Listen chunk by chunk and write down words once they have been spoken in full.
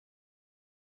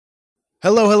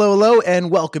Hello, hello, hello,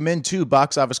 and welcome into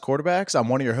Box Office Quarterbacks. I'm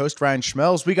one of your hosts, Ryan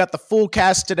Schmelz. We got the full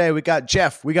cast today. We got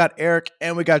Jeff, we got Eric,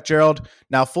 and we got Gerald.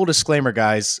 Now, full disclaimer,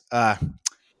 guys, I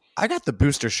got the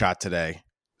booster shot today,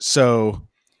 so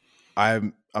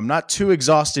I'm not too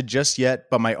exhausted just yet,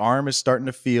 but my arm is starting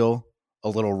to feel a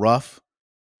little rough.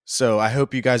 So I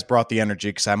hope you guys brought the energy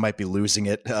because I might be losing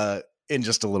it in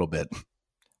just a little bit.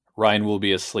 Ryan will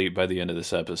be asleep by the end of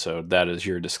this episode. That is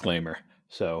your disclaimer.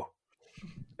 So,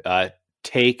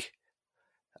 take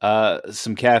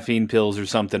some caffeine pills or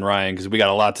something, Ryan, because we got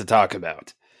a lot to talk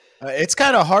about. It's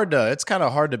kind of hard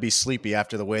to be sleepy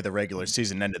after the way the regular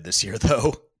season ended this year,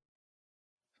 though.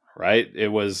 Right? It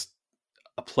was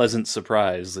a pleasant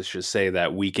surprise. Let's just say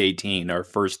that week 18, our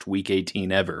first week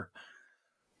 18 ever.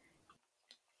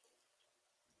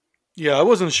 Yeah, I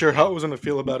wasn't sure how I was going to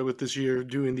feel about it with this year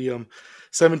doing the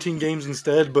 17 games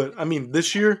instead, but I mean,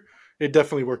 this year it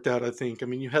definitely worked out, I think. I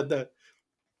mean, you had that.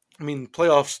 I mean,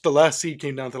 playoffs, the last seed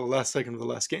came down to the last second of the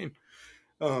last game.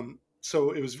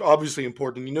 So it was obviously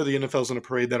important. You know the NFL's going to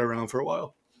parade that around for a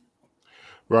while.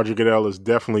 Roger Goodell is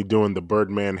definitely doing the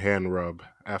Birdman hand rub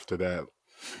after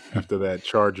that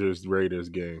Chargers-Raiders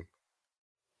game.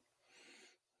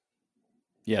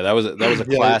 Yeah, that was a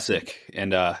classic,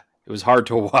 and it was hard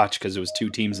to watch because it was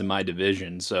two teams in my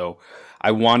division. So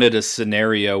I wanted a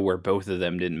scenario where both of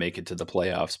them didn't make it to the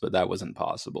playoffs, but that wasn't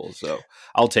possible. So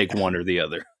I'll take one or the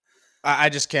other. I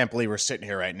just can't believe we're sitting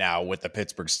here right now with the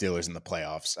Pittsburgh Steelers in the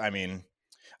playoffs. I mean,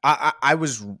 I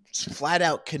was flat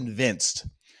out convinced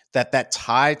that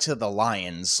tie to the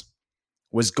Lions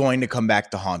was going to come back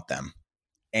to haunt them,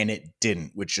 and it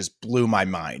didn't, which just blew my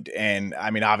mind. And I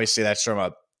mean, obviously that's from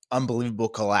an unbelievable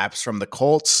collapse from the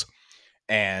Colts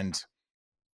and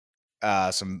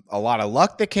a lot of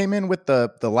luck that came in with the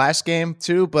last game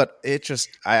too. But it just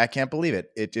I can't believe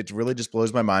it. It really just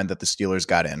blows my mind that the Steelers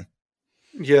got in.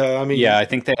 Yeah, I mean, I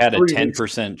think they had a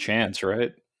 10% chance,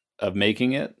 right, of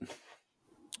making it.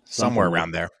 Somewhere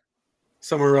around there.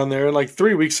 And like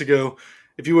 3 weeks ago,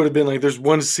 if you would have been like, there's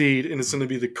one seed and it's going to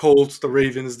be the Colts, the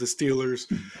Ravens, the Steelers,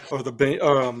 or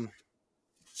the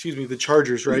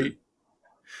Chargers, right?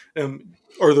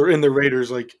 Or they're in the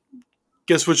Raiders. Like,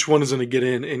 guess which one is going to get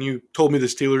in? And you told me the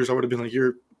Steelers, I would have been like,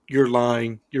 you're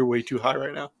lying. You're way too high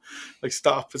right now. Like,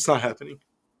 stop. It's not happening.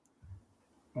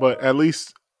 But at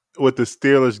least with the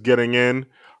Steelers getting in,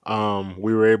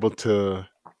 we were able to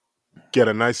get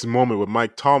a nice moment with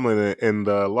Mike Tomlin in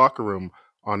the locker room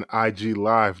on IG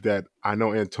Live that I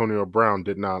know Antonio Brown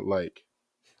did not like.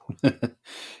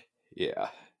 Yeah.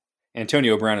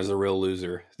 Antonio Brown is a real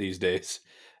loser these days.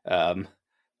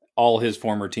 All his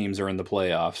former teams are in the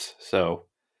playoffs, so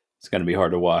it's going to be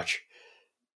hard to watch.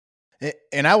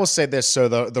 And I will say this: so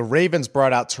the Ravens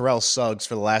brought out Terrell Suggs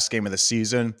for the last game of the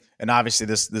season, and obviously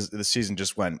the season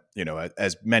just went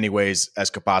as many ways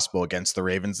as could possible against the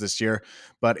Ravens this year.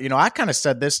 But I kind of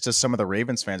said this to some of the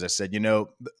Ravens fans. I said,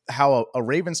 how a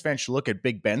Ravens fan should look at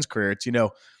Big Ben's career. It's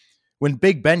when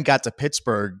Big Ben got to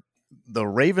Pittsburgh, the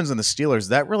Ravens and the Steelers,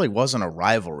 that really wasn't a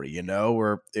rivalry,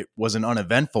 or it was an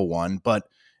uneventful one. But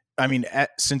I mean,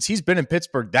 since he's been in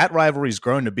Pittsburgh, that rivalry's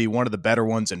grown to be one of the better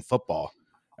ones in football.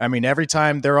 I mean, every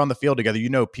time they're on the field together,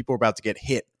 people are about to get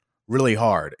hit really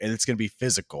hard, and it's going to be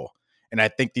physical. And I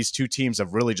think these two teams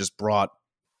have really just brought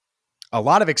a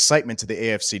lot of excitement to the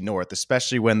AFC North,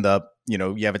 especially when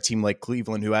you have a team like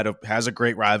Cleveland who has a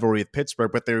great rivalry with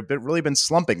Pittsburgh, but they've really been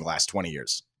slumping the last 20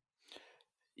 years.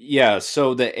 Yeah,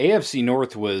 so the AFC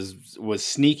North was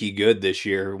sneaky good this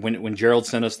year. When Gerald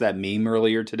sent us that meme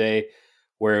earlier today,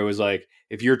 where it was like,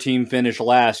 if your team finished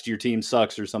last, your team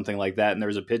sucks or something like that. And there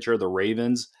was a picture of the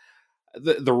Ravens.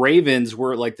 The Ravens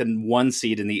were like the 1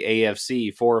 seed in the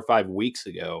AFC 4 or 5 weeks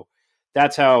ago.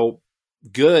 That's how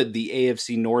good the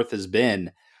AFC North has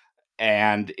been.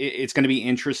 And it's going to be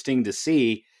interesting to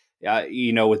see,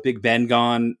 with Big Ben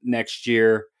gone next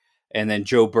year and then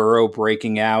Joe Burrow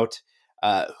breaking out,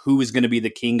 who is going to be the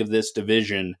king of this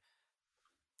division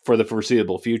for the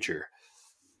foreseeable future.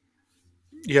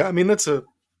 Yeah, I mean, that's a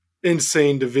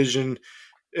insane division.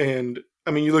 And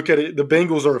I mean, you look at it, the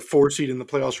Bengals are a 4 seed in the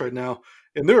playoffs right now,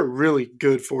 and they're a really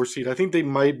good 4 seed. I think they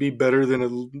might be better than a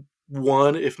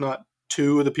 1, if not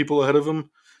 2 of the people ahead of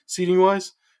them seeding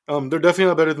wise. They're definitely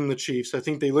not better than the Chiefs. I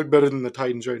think they look better than the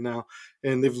Titans right now,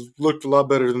 and they've looked a lot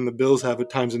better than the Bills have at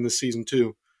times in this season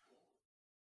too.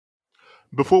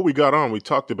 Before we got on, we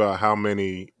talked about how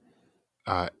many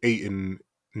 8-9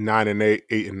 and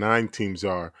 8-9 teams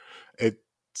are.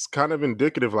 It's kind of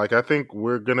indicative. Like, I think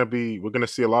we're gonna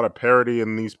see a lot of parity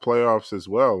in these playoffs as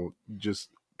well. Just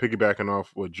piggybacking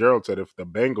off what Gerald said, if the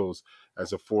Bengals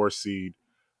as a 4 seed,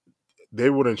 they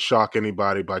wouldn't shock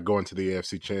anybody by going to the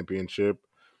AFC Championship.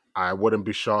 I wouldn't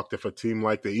be shocked if a team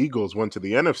like the Eagles went to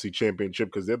the NFC Championship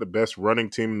because they're the best running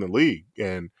team in the league.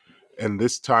 And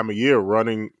this time of year,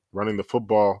 running the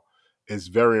football is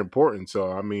very important.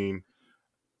 So, I mean,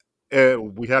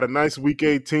 we had a nice Week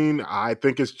 18. I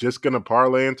think it's just going to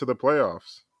parlay into the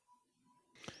playoffs.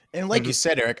 And like you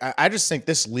said, Eric, I just think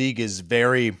this league is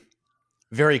very,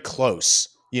 very close.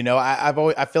 You know,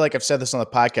 I feel like I've said this on the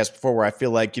podcast before where I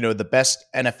feel like, you know, the best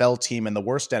NFL team and the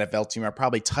worst NFL team are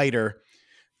probably tighter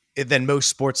than most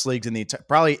sports leagues in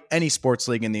probably any sports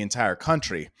league in the entire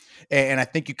country. And I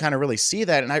think you kind of really see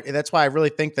that. And that's why I really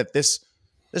think that this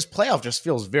playoff just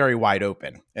feels very wide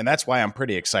open. And that's why I'm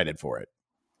pretty excited for it.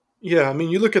 Yeah, I mean,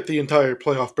 you look at the entire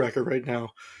playoff bracket right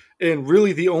now, and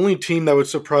really the only team that would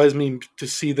surprise me to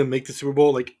see them make the Super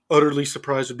Bowl, like utterly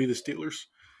surprised, would be the Steelers.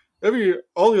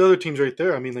 All the other teams right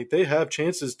there, I mean, like they have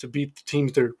chances to beat the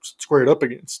teams they're squared up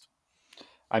against.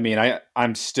 I mean,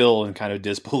 I'm still in kind of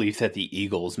disbelief that the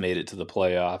Eagles made it to the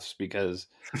playoffs because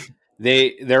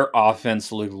their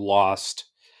offense looked lost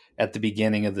at the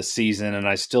beginning of the season, and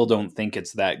I still don't think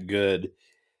it's that good.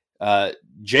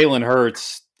 Jalen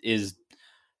Hurts is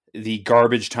the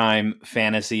garbage time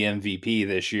fantasy MVP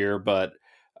this year, but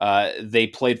they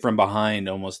played from behind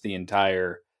almost the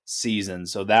entire season,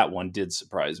 so that one did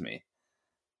surprise me.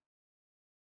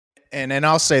 And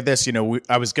I'll say this, you know,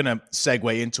 I was going to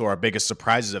segue into our biggest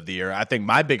surprises of the year. I think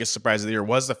my biggest surprise of the year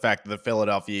was the fact that the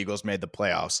Philadelphia Eagles made the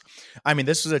playoffs. I mean,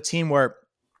 this was a team where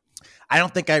I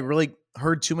don't think I really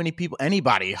heard too many people,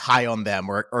 anybody high on them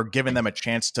or giving them a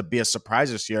chance to be a surprise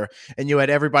this year. And you had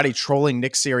everybody trolling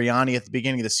Nick Sirianni at the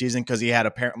beginning of the season because he had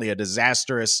apparently a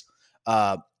disastrous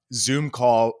Zoom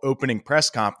call opening press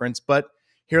conference. But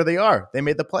here they are. They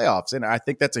made the playoffs. And I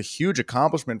think that's a huge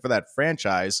accomplishment for that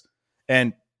franchise.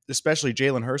 And especially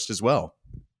Jalen Hurts as well.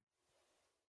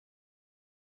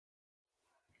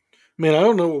 Man, I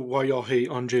don't know why y'all hate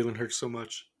on Jalen Hurts so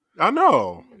much. I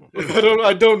know.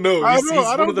 I don't know. He's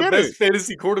one of the best it.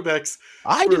 fantasy quarterbacks.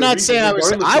 I did not say I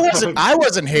was. I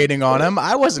wasn't hating on him.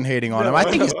 I wasn't hating on him. I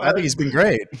think he's been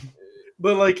great.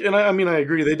 But like, and I mean, I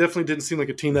agree. They definitely didn't seem like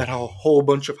a team that had a whole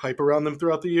bunch of hype around them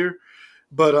throughout the year.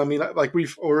 But I mean, like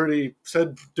we've already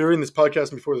said during this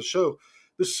podcast before the show,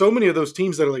 there's so many of those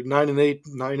teams that are like 9-8,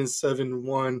 9-7,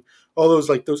 1, all those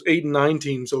like those 8 and 9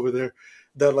 teams over there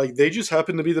that like they just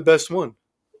happen to be the best one,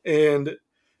 and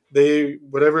they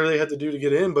whatever they had to do to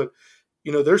get in, but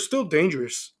you know they're still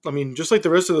dangerous. I mean, just like the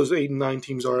rest of those 8 and 9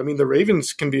 teams are. I mean, the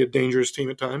Ravens can be a dangerous team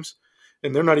at times,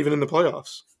 and they're not even in the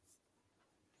playoffs.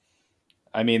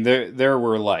 I mean, there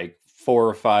were like 4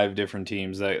 or 5 different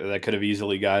teams that could have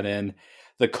easily got in.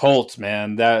 The Colts,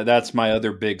 man, that's my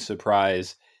other big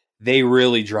surprise. They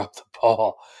really dropped the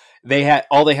ball.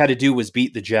 All they had to do was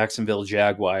beat the Jacksonville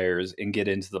Jaguars and get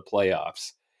into the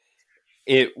playoffs.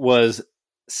 It was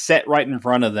set right in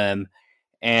front of them,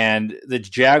 and the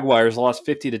Jaguars lost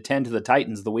 50-10 to the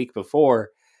Titans the week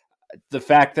before. The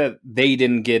fact that they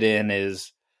didn't get in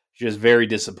is just very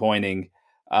disappointing.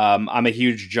 I'm a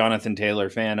huge Jonathan Taylor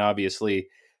fan, obviously,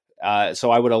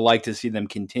 so I would have liked to see them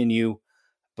continue.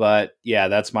 But yeah,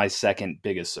 that's my second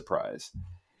biggest surprise.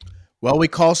 Well, we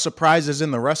call surprises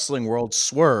in the wrestling world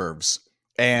swerves.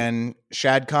 And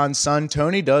Shad Khan's son,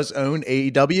 Tony, does own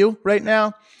AEW right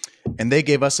now. And they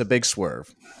gave us a big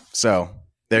swerve. So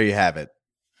there you have it.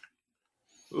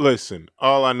 Listen,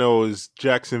 all I know is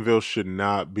Jacksonville should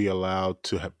not be allowed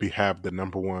to have the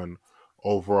number 1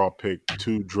 overall pick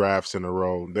 2 drafts in a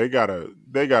row. They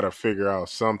gotta figure out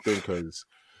something because,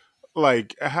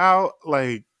 how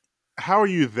are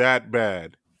you that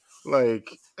bad? Like,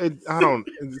 they gotta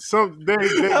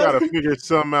figure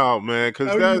something out, man.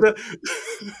 Because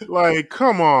that's like,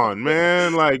 come on,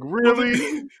 man. Like,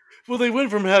 really? Well, they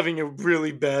went from having a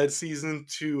really bad season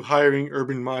to hiring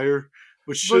Urban Meyer,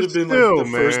 which should have been like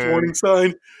the first warning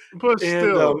sign. But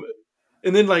still,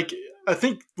 and then like I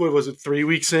think what was it 3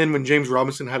 weeks in when James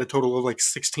Robinson had a total of like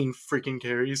 16 freaking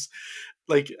carries.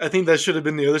 Like I think that should have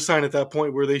been the other sign at that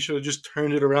point where they should have just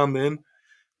turned it around then,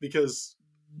 because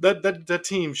that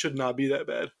team should not be that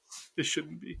bad. It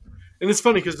shouldn't be. And it's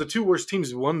funny because the 2 worst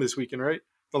teams won this weekend, right?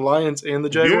 The Lions and the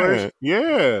Jaguars.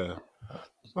 Yeah.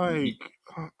 Like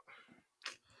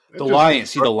the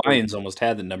Lions almost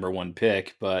had the number 1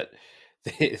 pick, but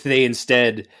they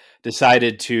instead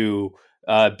decided to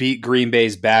beat Green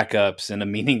Bay's backups in a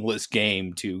meaningless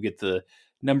game to get the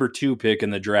number 2 pick in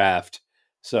the draft.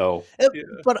 So,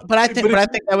 but I think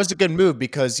that was a good move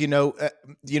because they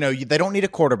don't need a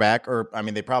quarterback, or I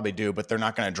mean they probably do, but they're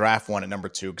not going to draft one at number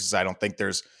 2 because I don't think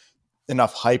there's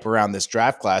enough hype around this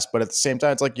draft class. But at the same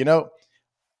time, it's like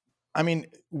I mean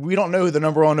we don't know who the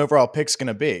number 1 overall pick's going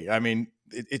to be. I mean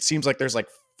it seems like there's like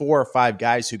 4 or 5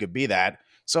 guys who could be that.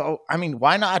 So, I mean,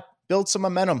 why not build some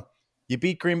momentum? You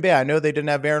beat Green Bay. I know they didn't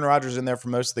have Aaron Rodgers in there for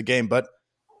most of the game, but,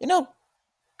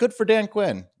 good for Dan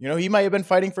Quinn. He might have been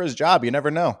fighting for his job. You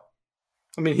never know.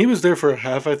 I mean, he was there for a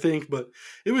half, I think, but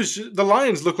it was the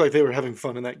Lions looked like they were having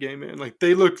fun in that game, man. Like,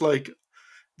 they looked like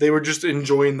they were just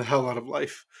enjoying the hell out of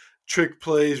life. Trick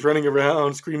plays, running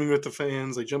around, screaming with the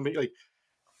fans, like jumping. Like,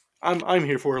 I'm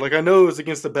here for it. Like, I know it was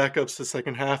against the backups the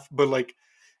second half, but like,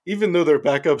 even though they're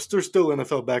backups, they're still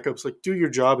NFL backups. Like, do your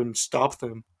job and stop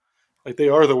them. Like, they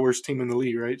are the worst team in the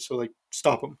league, right? So, like,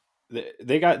 stop them.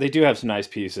 They do have some nice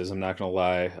pieces. I'm not gonna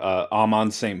lie.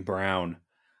 Amon St. Brown.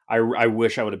 I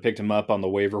wish I would have picked him up on the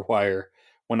waiver wire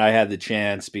when I had the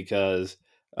chance, because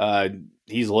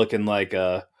he's looking like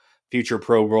a future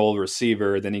Pro Bowl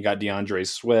receiver. Then he got DeAndre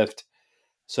Swift.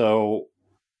 So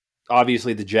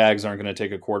obviously the Jags aren't going to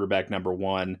take a quarterback number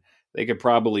one. They could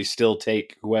probably still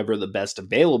take whoever the best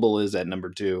available is at number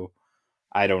two.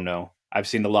 I don't know. I've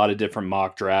seen a lot of different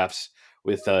mock drafts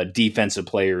with defensive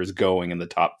players going in the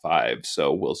top 5.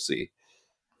 So we'll see.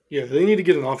 Yeah, they need to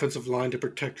get an offensive line to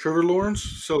protect Trevor Lawrence.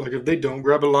 So, like, if they don't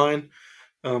grab a line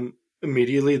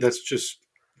immediately, that's just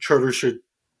Trevor should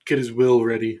get his will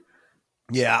ready.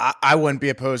 Yeah, I wouldn't be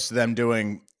opposed to them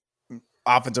doing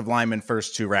offensive lineman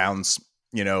first 2 rounds.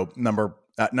 Number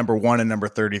 1 and number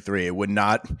 33. It would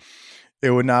not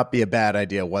be a bad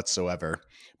idea whatsoever.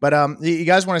 But you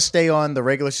guys want to stay on the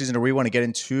regular season, or we want to get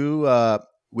into?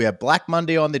 We have Black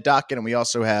Monday on the docket, and we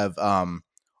also have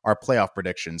our playoff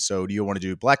predictions. So do you want to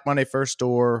do Black Monday first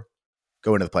or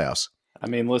go into the playoffs? I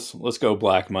mean, let's go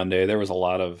Black Monday. There was a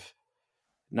lot of,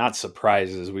 not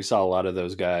surprises. We saw a lot of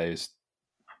those guys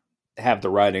have the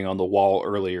writing on the wall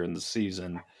earlier in the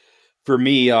season. For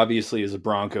me, obviously, as a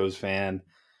Broncos fan,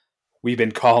 we've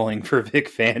been calling for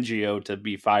Vic Fangio to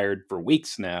be fired for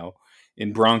weeks now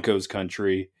in Broncos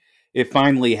country. It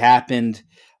finally happened.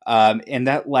 And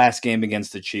that last game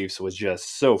against the Chiefs was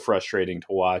just so frustrating to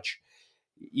watch.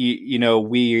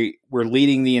 We're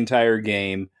leading the entire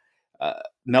game.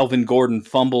 Melvin Gordon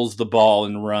fumbles the ball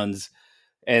and runs,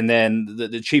 and then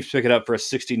the Chiefs pick it up for a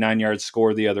 69-yard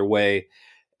score the other way.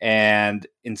 And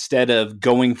instead of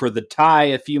going for the tie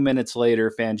a few minutes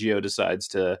later, Fangio decides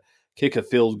to kick a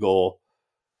field goal.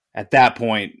 At that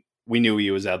point, we knew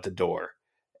he was out the door.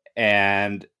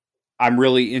 And I'm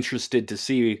really interested to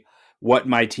see what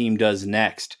my team does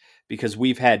next, because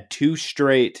we've had 2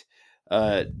 straight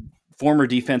former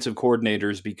defensive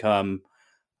coordinators become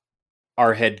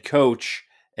our head coach,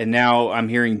 and now I'm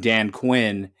hearing Dan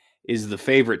Quinn is the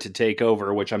favorite to take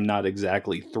over, which I'm not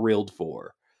exactly thrilled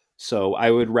for. So I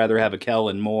would rather have a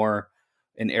Kellen Moore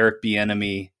and Eric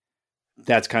Bieniemy.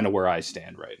 That's kind of where I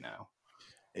stand right now.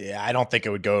 Yeah, I don't think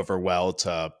it would go over well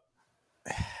to,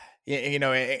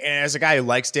 as a guy who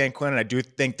likes Dan Quinn, and I do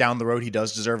think down the road he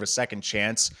does deserve a second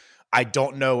chance. I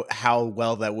don't know how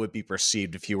well that would be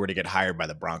perceived if he were to get hired by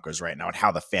the Broncos right now, and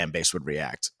how the fan base would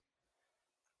react.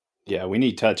 Yeah, we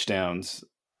need touchdowns,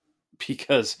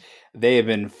 because they have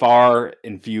been far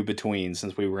and few between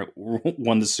since we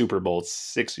won the Super Bowl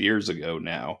 6 years ago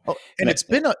now. Oh, and it's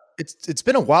been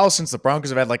a while since the Broncos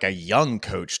have had like a young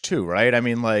coach too, right? I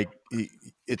mean, like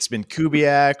it's been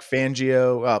Kubiak,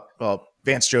 Fangio. Well,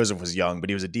 Vance Joseph was young, but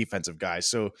he was a defensive guy.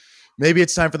 So maybe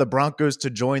it's time for the Broncos to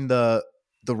join the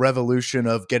revolution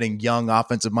of getting young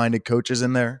offensive-minded coaches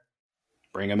in there.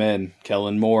 Bring them in.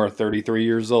 Kellen Moore, 33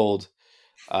 years old.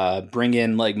 Bring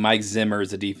in like Mike Zimmer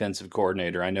as a defensive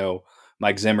coordinator. I know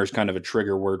Mike Zimmer's kind of a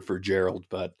trigger word for Gerald,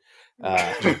 but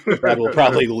that will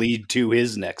probably lead to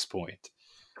his next point.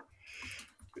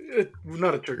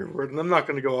 Not a trigger word, and I'm not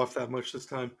going to go off that much this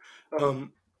time.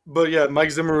 But yeah,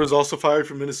 Mike Zimmer was also fired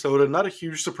from Minnesota. Not a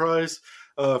huge surprise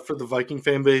for the Viking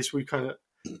fan base. We kind of,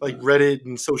 like, Reddit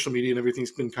and social media and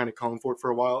everything's been kind of calling for it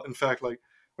for a while. In fact, like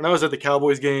when I was at the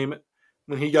Cowboys game,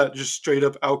 when he got just straight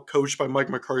up out coached by Mike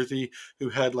McCarthy, who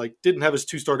had didn't have his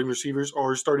 2 starting receivers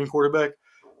or his starting quarterback,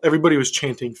 everybody was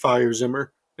chanting "Fire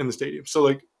Zimmer" in the stadium. So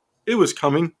like it was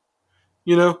coming,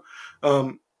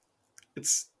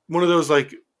 It's one of those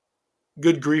like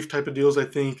good grief type of deals. I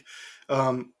think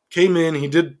came in, he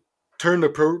did turn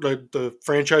the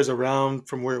franchise around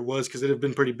from where it was, because it had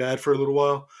been pretty bad for a little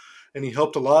while, and he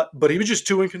helped a lot, but he was just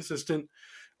too inconsistent.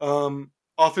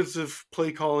 Offensive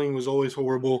play calling was always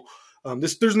horrible.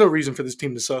 There's no reason for this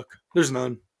team to suck. There's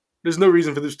none. There's no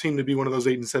reason for this team to be one of those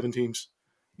 8-7 teams.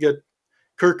 You got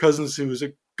Kirk Cousins, who is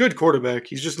a good quarterback.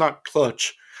 He's just not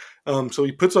clutch. So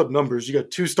he puts up numbers. You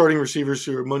got 2 starting receivers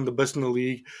who are among the best in the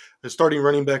league. A starting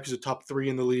running back is a top 3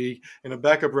 in the league, and a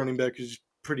backup running back is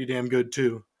pretty damn good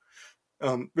too.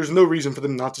 There's no reason for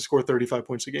them not to score 35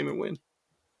 points a game and win.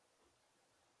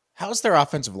 How's their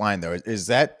offensive line though? Is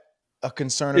that a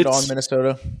concern at all in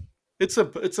Minnesota? It's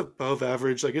above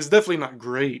average. Like, it's definitely not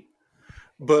great,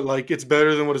 but like it's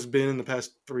better than what it's been in the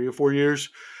past 3 or 4 years.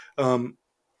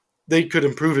 They could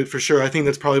improve it for sure. I think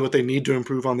that's probably what they need to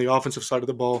improve on the offensive side of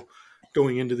the ball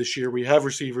going into this year. We have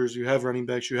receivers, you have running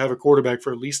backs, you have a quarterback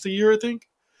for at least a year, I think.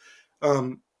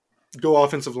 Go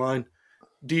offensive line.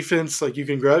 Defense, like you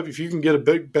can grab, if you can get a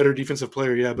better defensive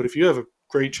player, yeah, but if you have a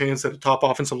great chance at a top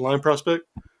offensive line prospect,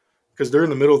 because they're in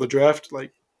the middle of the draft,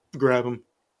 like grab them.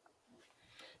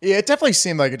 Yeah, it definitely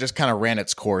seemed like it just kind of ran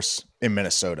its course in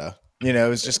Minnesota. You know, it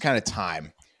was just kind of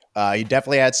time. He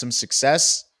definitely had some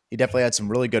success. He definitely had some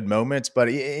really good moments, but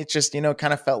it just, you know,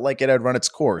 kind of felt like it had run its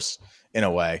course in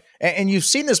a way. And you've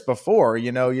seen this before.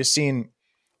 You know, you've seen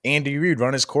Andy Reid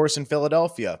run his course in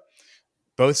Philadelphia.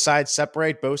 Both sides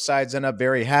separate. Both sides end up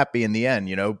very happy in the end.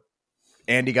 You know,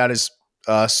 Andy got his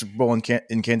Super Bowl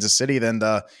in Kansas City. Then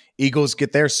the Eagles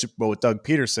get their Super Bowl with Doug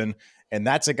Peterson. And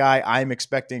that's a guy I'm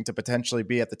expecting to potentially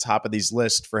be at the top of these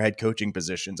lists for head coaching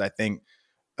positions. I think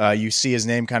you see his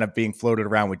name kind of being floated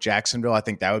around with Jacksonville. I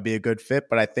think that would be a good fit.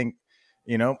 But I think,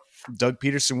 you know, Doug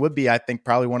Peterson would be, I think,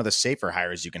 probably one of the safer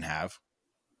hires you can have.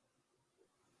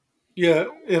 Yeah,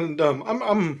 and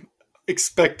I'm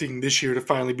expecting this year to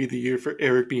finally be the year for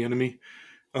Eric Bieniemy.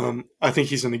 I think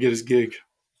he's going to get his gig.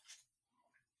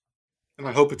 And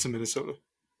I hope it's in Minnesota.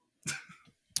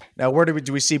 Now, where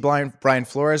do we see Brian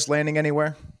Flores landing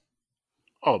anywhere?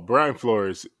 Oh, Brian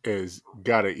Flores has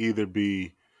got to either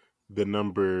be the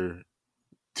number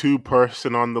 2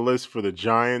 person on the list for the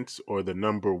Giants or the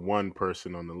number 1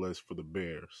 person on the list for the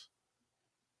Bears.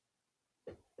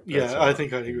 I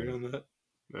think I'd agree on that.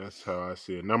 That's how I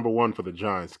see it. Number 1 for the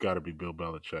Giants got to be Bill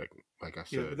Belichick, like I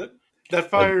said. Yeah, that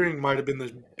firing might have been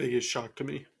the biggest shock to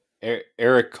me.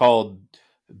 Eric called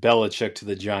Belichick to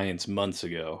the Giants months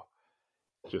ago.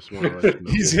 Just want to let you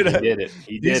know. He did it.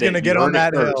 He's going to get on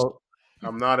that hill.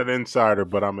 I'm not an insider,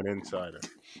 but I'm an insider.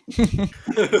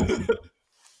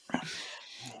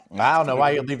 I don't know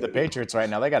why you leave the Patriots right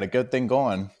now. They got a good thing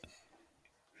going.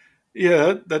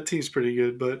 Yeah, that team's pretty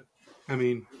good, but I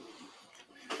mean,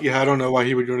 yeah, I don't know why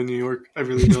he would go to New York. I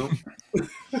really don't.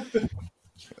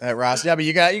 Ross, yeah, but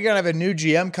you're gonna have a new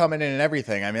GM coming in and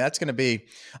everything. I mean, that's gonna be.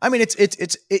 I mean, it's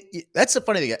that's the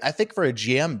funny thing. I think for a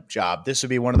GM job, this would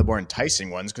be one of the more enticing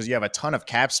ones because you have a ton of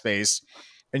cap space,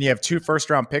 and you have 2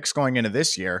 first-round picks going into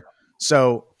this year.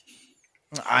 So,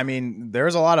 I mean,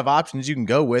 there's a lot of options you can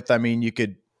go with. I mean, you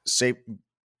could say,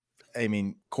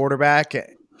 quarterback,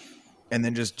 and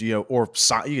then just you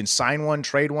can sign one,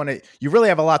 trade one. You really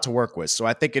have a lot to work with. So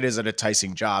I think it is an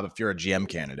enticing job if you're a GM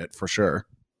candidate for sure.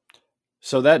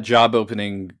 So that job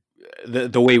opening,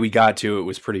 the way we got to it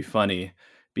was pretty funny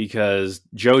because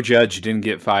Joe Judge didn't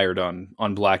get fired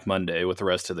on Black Monday with the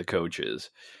rest of the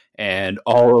coaches. And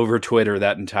all over Twitter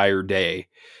that entire day,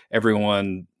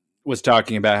 everyone was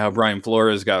talking about how Brian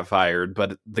Flores got fired,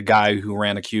 but the guy who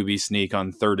ran a QB sneak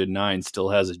on 3rd and 9 still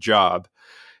has a job.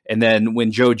 And then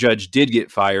when Joe Judge did get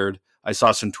fired, I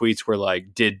saw some tweets where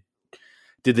like, did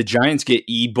the Giants get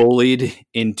bullied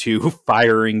into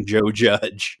firing Joe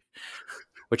Judge?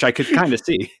 Which I could kind of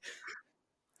see.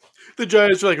 The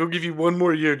Giants are like, we'll give you 1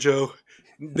 more year, Joe.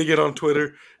 They get on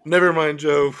Twitter. Never mind,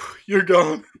 Joe. You're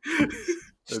gone.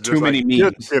 Too many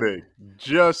memes.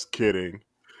 Just kidding.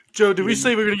 Joe, did we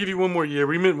say we're going to give you 1 more year?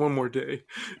 We meant 1 more day.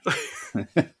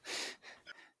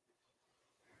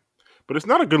 But it's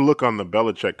not a good look on the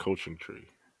Belichick coaching tree.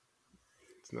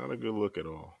 It's not a good look at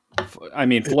all. I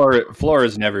mean,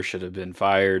 Flores never should have been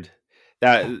fired.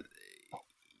 That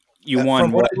you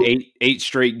won eight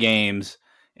straight games,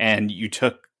 and you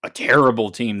took a terrible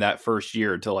team that first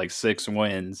year to like 6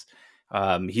 wins.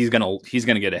 He's gonna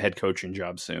get a head coaching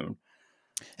job soon.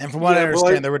 And from what I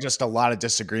understand, there were just a lot of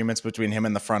disagreements between him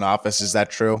and the front office. Is that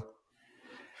true?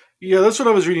 Yeah, that's what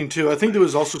I was reading too. I think there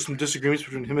was also some disagreements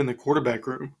between him and the quarterback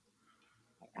room.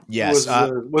 Yes.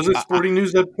 Was it Sporting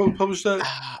News that published that?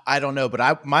 I don't know,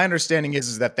 but my understanding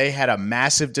is that they had a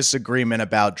massive disagreement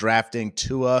about drafting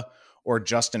Tua or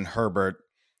Justin Herbert,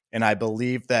 and I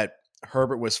believe that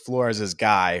Herbert was Flores'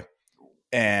 guy,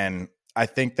 and I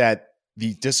think that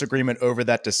the disagreement over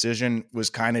that decision was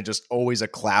kind of just always a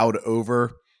cloud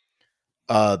over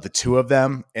the 2 of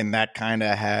them, and that kind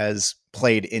of has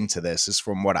played into this, is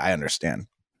from what I understand.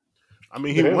 I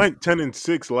mean, he went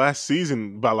 10-6 last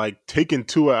season by like taking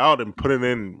Tua out and putting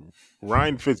in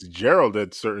Ryan Fitzgerald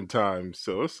at certain times.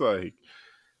 So it's like,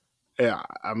 yeah,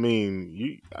 I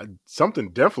mean, something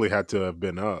definitely had to have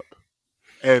been up.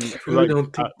 And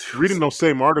reading those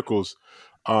same articles,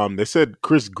 they said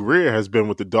Chris Greer has been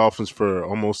with the Dolphins for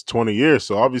almost 20 years.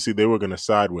 So obviously they were going to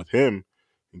side with him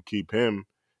and keep him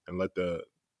and let the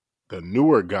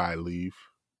newer guy leave.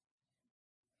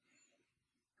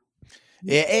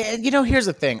 And here's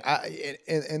the thing,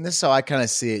 and this is how I kind of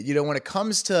see it. When it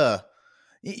comes to,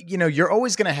 you're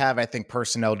always going to have, I think,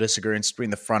 personnel disagreements between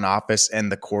the front office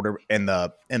and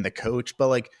the the coach. But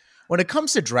like when it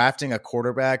comes to drafting a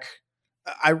quarterback,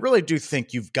 I really do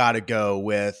think you've got to go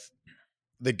with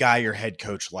the guy your head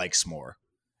coach likes more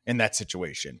in that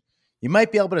situation. You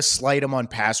might be able to slight him on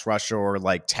pass rusher or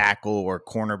like tackle or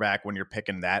cornerback when you're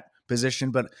picking that position.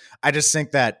 But I just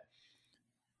think that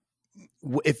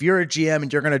if you're a GM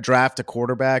and you're going to draft a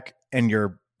quarterback and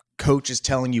your coach is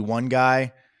telling you one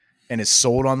guy and is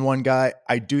sold on one guy,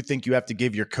 I do think you have to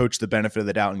give your coach the benefit of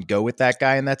the doubt and go with that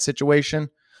guy in that situation.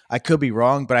 I could be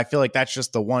wrong, but I feel like that's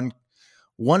just the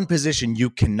one position you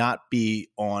cannot be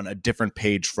on a different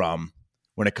page from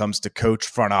when it comes to coach,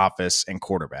 front office, and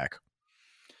quarterback.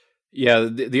 Yeah,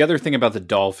 the other thing about the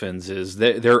Dolphins is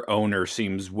that their owner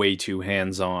seems way too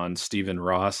hands-on, Stephen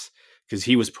Ross, because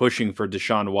he was pushing for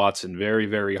Deshaun Watson very,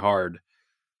 very hard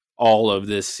all of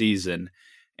this season.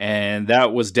 And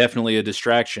that was definitely a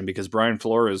distraction because Brian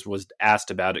Flores was asked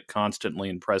about it constantly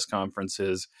in press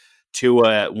conferences.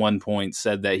 Tua at one point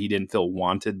said that he didn't feel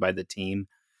wanted by the team.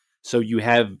 So you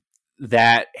have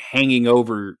that hanging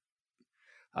over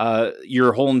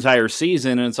your whole entire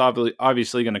season, and it's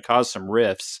obviously going to cause some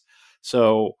rifts.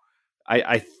 So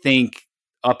I think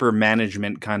upper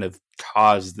management kind of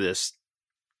caused this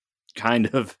kind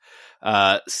of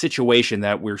situation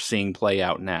that we're seeing play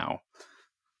out now.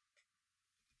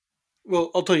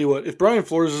 Well, I'll tell you what. If Brian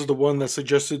Flores is the one that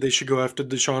suggested they should go after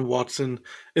Deshaun Watson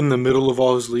in the middle of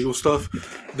all his legal stuff,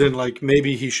 then like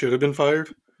maybe he should have been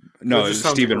fired. No, it was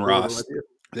Stephen Ross.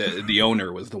 The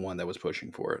owner was the one that was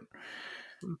pushing for it.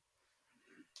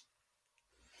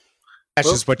 That's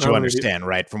just what you understand,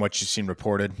 right? From what you've seen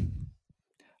reported.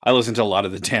 I listen to a lot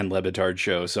of the Dan Le Batard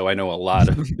show, so I know a lot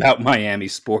about Miami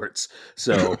sports.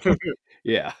 So,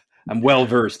 yeah, I'm well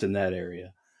versed in that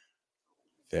area.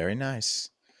 Very nice.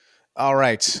 All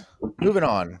right, moving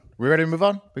on. We ready to move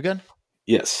on? We good?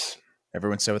 Yes.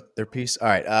 Everyone said with their piece? All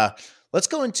right, let's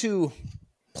go into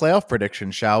playoff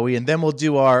predictions, shall we? And then we'll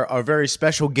do our very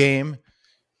special game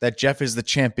that Jeff is the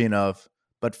champion of.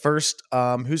 But first,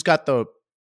 anyone got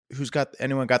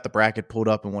the bracket pulled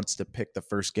up and wants to pick the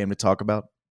first game to talk about?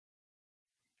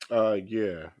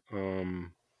 Yeah.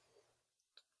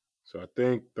 So I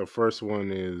think the first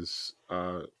one is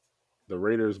the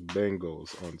Raiders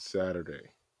Bengals on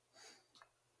Saturday.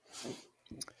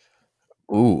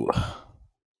 Ooh.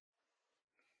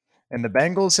 And the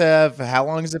Bengals have, how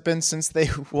long has it been since they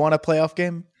won a playoff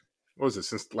game? What was it,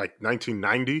 since like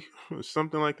 1990 or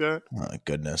something like that? Oh,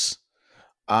 goodness.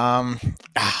 And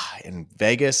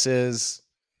Vegas is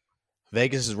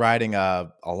riding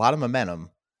a lot of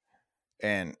momentum.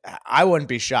 And I wouldn't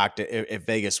be shocked if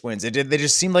Vegas wins. They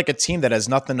just seem like a team that has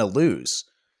nothing to lose.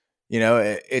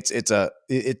 This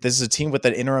is a team with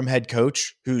an interim head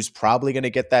coach who's probably going to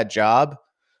get that job.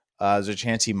 There's a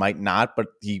chance he might not, but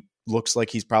he looks like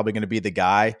he's probably going to be the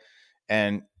guy.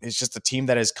 And it's just a team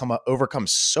that has overcome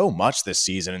so much this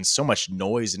season and so much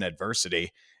noise and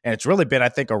adversity. And it's really been, I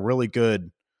think, a really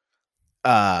good.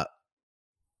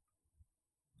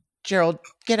 Gerald,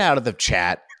 get out of the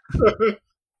chat.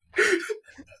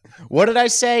 What did I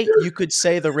say? You could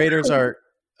say the Raiders are.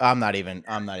 I'm not even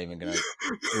going to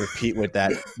repeat with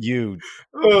that. Oh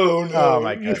no! Oh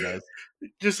my goodness!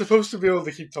 You're supposed to be able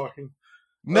to keep talking.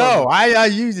 No, I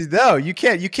use it. No, you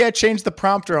can't. You can't change the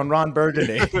prompter on Ron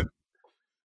Burgundy.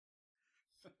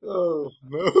 Oh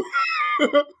no!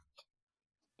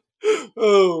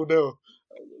 Oh no!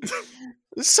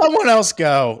 Someone else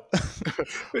go.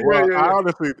 Well, yeah.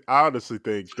 I honestly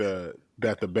think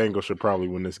that the Bengals should probably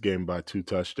win this game by 2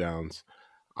 touchdowns.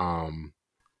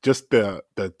 Just the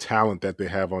talent that they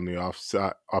have on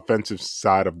the offensive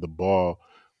side of the ball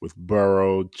with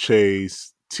Burrow,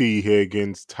 Chase, T.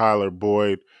 Higgins, Tyler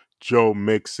Boyd, Joe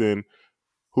Mixon.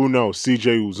 Who knows?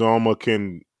 CJ Uzomah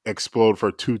can explode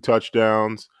for 2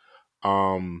 touchdowns.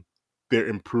 Their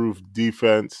improved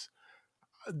defense.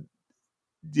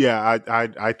 Yeah,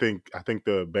 I think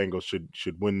the Bengals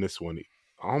should win this one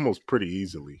almost pretty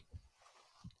easily.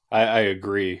 I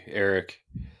agree, Eric.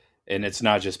 And it's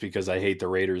not just because I hate the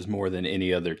Raiders more than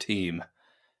any other team,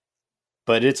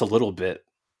 but it's a little bit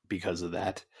because of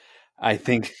that. I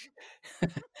think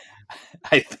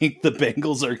the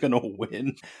Bengals are going to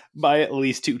win by at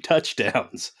least 2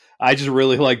 touchdowns. I just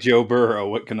really like Joe Burrow.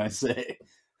 What can I say?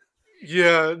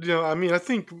 Yeah, I mean, I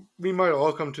think we might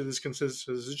all come to this consensus.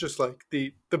 It's just like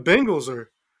the Bengals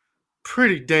are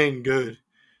pretty dang good,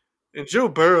 and Joe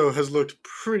Burrow has looked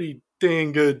pretty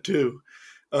dang good too.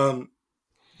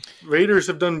 Raiders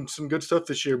have done some good stuff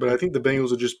this year, but I think the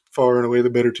Bengals are just far and away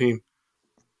the better team.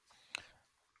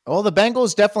 Well, the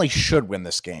Bengals definitely should win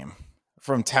this game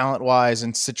from talent wise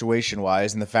and situation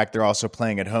wise, and the fact they're also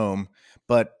playing at home.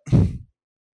 But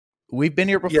we've been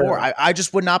here before. Yeah. I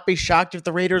just would not be shocked if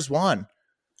the Raiders won.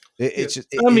 It's just,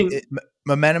 I mean,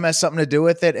 momentum has something to do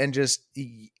with it, and just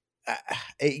the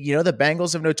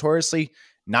Bengals have notoriously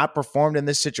not performed in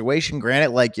this situation.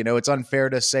 Granted, it's unfair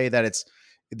to say that it's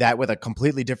that with a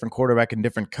completely different quarterback and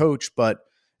different coach, but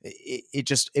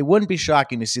it wouldn't be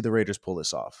shocking to see the Raiders pull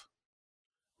this off.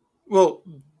 well,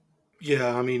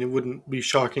 yeah, I mean, it wouldn't be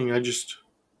shocking. I just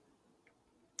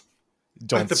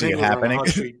Don't the see it Bengals are on a happening. hot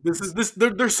streak.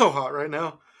 They're so hot right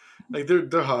now. Like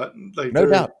they're hot. Like No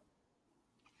doubt.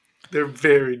 They're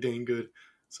very dang good.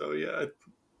 So yeah,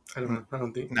 I don't know. I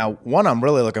don't think. Now, one I'm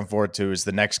really looking forward to is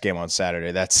the next game on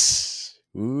Saturday. That's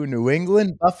New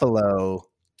England Buffalo.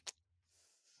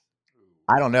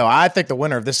 I don't know. I think the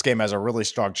winner of this game has a really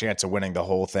strong chance of winning the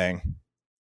whole thing.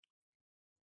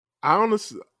 I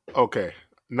honestly, okay,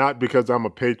 not because I'm a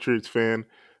Patriots fan,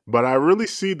 but I really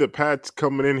see the Pats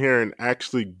coming in here and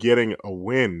actually getting a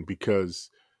win because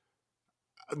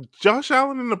Josh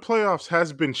Allen in the playoffs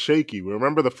has been shaky.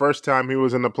 Remember the first time he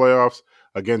was in the playoffs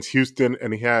against Houston,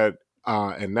 and he had,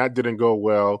 and that didn't go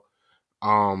well.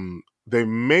 They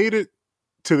made it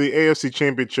to the AFC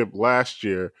Championship last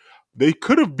year. They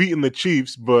could have beaten the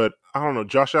Chiefs, but I don't know.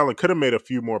 Josh Allen could have made a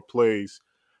few more plays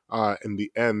in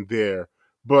the end there.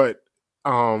 But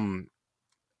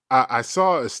I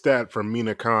saw a stat from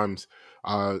Mina Kimes,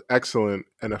 excellent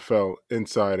NFL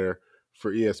insider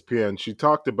for ESPN. She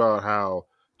talked about how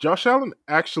Josh Allen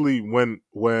actually, when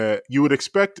you would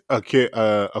expect a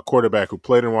quarterback who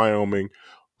played in Wyoming,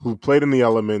 who played in the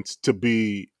elements, to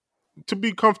be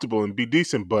comfortable and be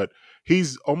decent, but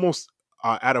he's almost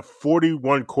out of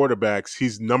 41 quarterbacks,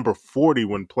 he's number 40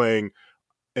 when playing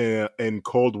in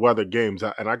cold weather games.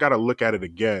 And I got to look at it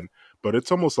again, but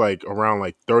it's almost like around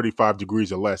like 35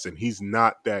 degrees or less, and he's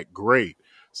not that great.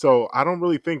 So I don't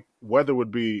really think weather would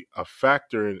be a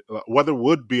factor. Weather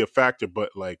would be a factor,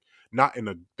 but like not in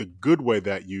the good way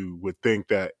that you would think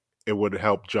that it would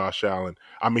help Josh Allen.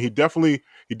 I mean, he definitely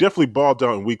balled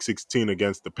out in Week 16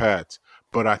 against the Pats,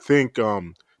 but I think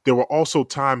there were also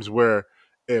times where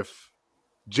if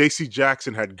J.C.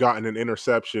 Jackson had gotten an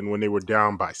interception when they were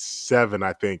down by 7,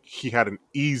 I think he had an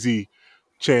easy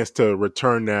chance to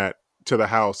return that to the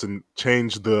house and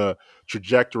change the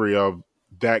trajectory of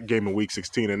that game in Week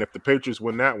 16. And if the Patriots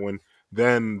win that one,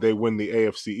 then they win the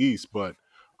AFC East. But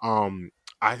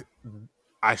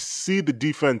I see the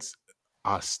defense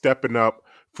stepping up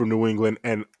for New England,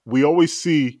 and we always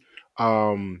see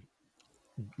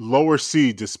lower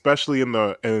seeds, especially in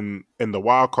the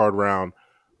wild card round.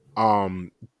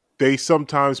 They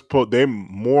sometimes they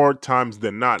more times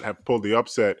than not have pulled the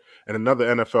upset. And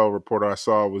another NFL report I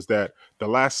saw was that the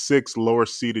last 6 lower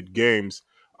seeded games,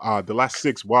 the last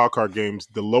 6 wildcard games,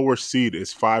 the lower seed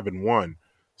is 5-1.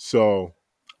 So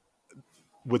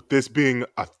with this being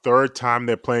a third time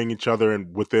they're playing each other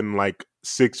and within like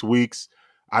 6 weeks,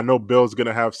 I know Bill's going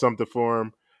to have something for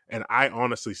him. And I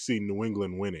honestly see New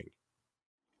England winning.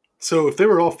 So if they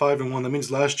were all 5-1, that means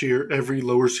last year every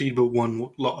lower seed but one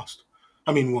lost.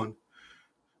 I mean, one.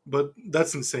 But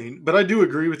that's insane. But I do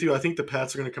agree with you. I think the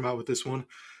Pats are going to come out with this one.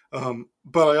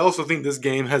 But I also think this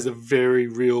game has a very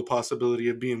real possibility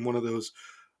of being one of those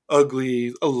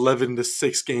ugly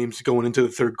 11-6 games going into the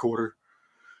third quarter.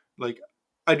 Like,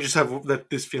 I just have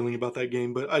this feeling about that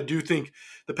game. But I do think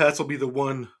the Pats will be the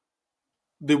one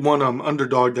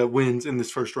underdog that wins in this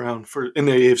first round in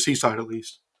the AFC side at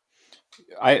least.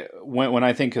 When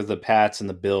I think of the Pats and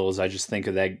the Bills, I just think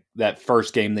of that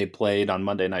first game they played on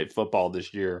Monday Night Football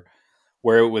this year,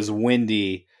 where it was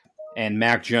windy and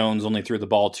Mac Jones only threw the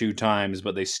ball 2 times,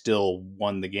 but they still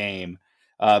won the game.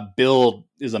 Bill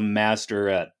is a master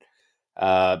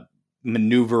at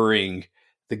maneuvering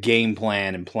the game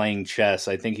plan and playing chess.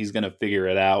 I think he's going to figure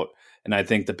it out, and I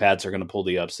think the Pats are going to pull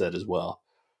the upset as well.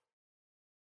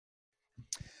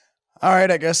 All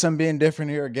right, I guess I'm being different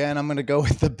here again. I'm going to go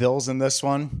with the Bills in this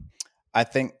one. I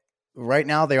think right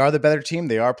now they are the better team.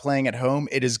 They are playing at home.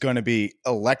 It is going to be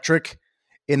electric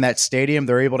in that stadium.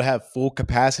 They're able to have full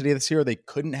capacity this year. They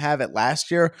couldn't have it last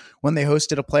year when they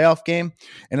hosted a playoff game.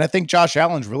 And I think Josh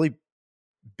Allen's really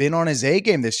been on his A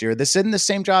game this year. This isn't the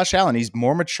same Josh Allen. He's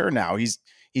more mature now. He's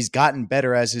gotten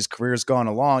better as his career's gone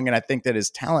along. And I think that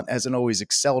his talent hasn't always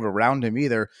excelled around him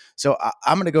either. So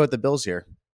I'm going to go with the Bills here.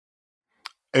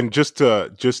 And just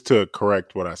to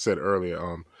correct what I said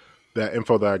earlier, that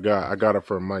info that I got it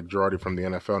from Mike Girardi from the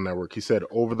NFL Network. He said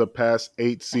over the past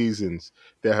 8 seasons,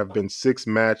 there have been 6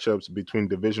 matchups between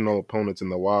divisional opponents in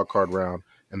the wild card round,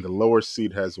 and the lower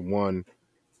seed has won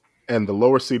and the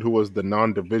lower seed, who was the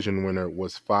non-division winner,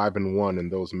 was 5-1 in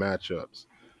those matchups.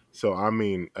 So I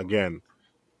mean, again,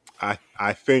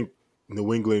 I think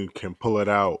New England can pull it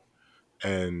out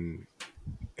and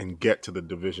get to the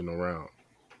divisional round.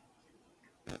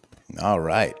 All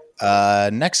right.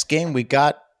 Next game we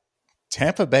got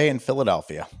Tampa Bay and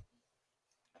Philadelphia.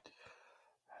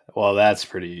 Well, that's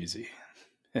pretty easy.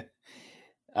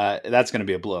 That's going to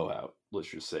be a blowout. Let's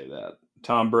just say that.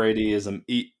 Tom Brady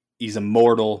he's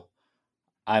immortal.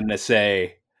 I'm going to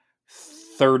say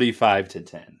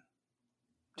 35-10.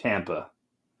 Tampa.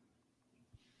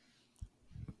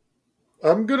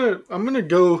 I'm gonna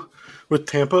go with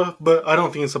Tampa, but I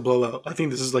don't think it's a blowout. I think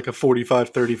this is like a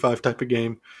 45-35 type of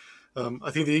game.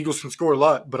 I think the Eagles can score a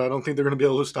lot, but I don't think they're going to be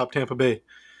able to stop Tampa Bay.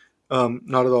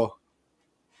 Not at all.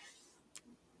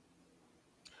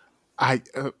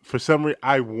 For some reason,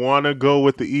 I want to go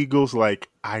with the Eagles. Like,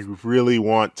 I really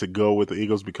want to go with the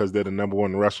Eagles because they're the number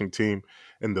one rushing team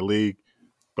in the league.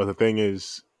 But the thing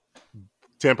is,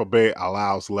 Tampa Bay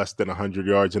allows less than 100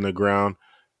 yards in the ground.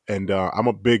 And I'm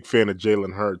a big fan of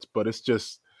Jalen Hurts, but it's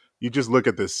just, you just look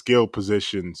at the skill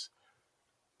positions.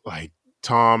 Like,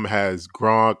 Tom has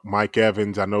Gronk, Mike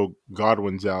Evans. I know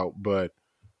Godwin's out, but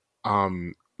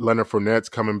Leonard Fournette's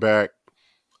coming back.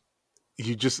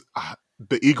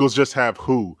 The Eagles just have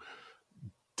who?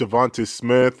 Devonta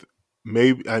Smith,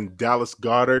 maybe, and Dallas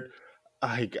Goedert.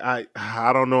 I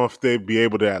don't know if they'd be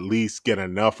able to at least get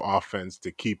enough offense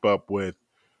to keep up with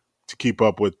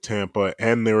Tampa,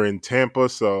 and they're in Tampa,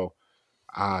 so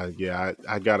I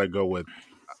gotta go with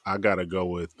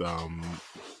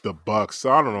the Bucks.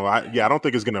 So I don't know. I don't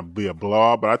think it's gonna be a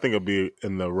blowout, but I think it'll be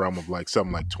in the realm of like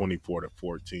something like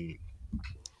 24-14.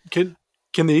 Can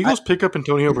the Eagles pick up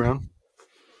Antonio Brown?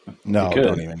 No,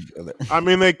 don't even go there. I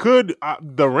mean, they could.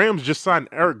 The Rams just signed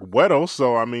Eric Weddle,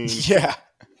 so I mean, yeah,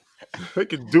 they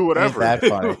could do whatever. Ain't that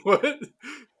funny? What?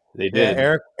 They did.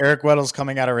 Yeah, Eric Weddle's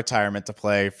coming out of retirement to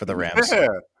play for the Rams. Yeah.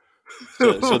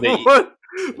 So they What?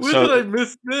 When did I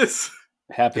miss this?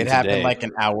 happened. It today. happened like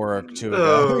an hour or two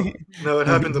Oh, ago. no, it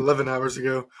happened 11 hours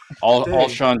ago. All Dang.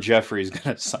 Sean Jeffrey's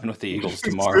going to sign with the Eagles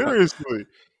tomorrow. Seriously.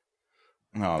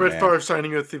 Oh, Brett man. Favre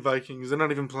signing with the Vikings. They're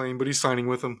not even playing, but he's signing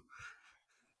with them.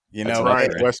 You That's know, right.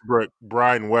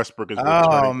 Brian Westbrook is oh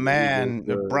returning. man,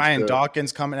 Brian Good.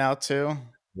 Dawkins coming out too.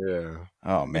 Yeah.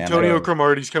 Oh man, Antonio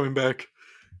Cromartie's coming back.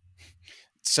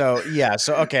 So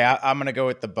okay, I'm gonna go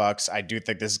with the Bucks. I do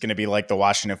think this is gonna be like the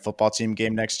Washington football team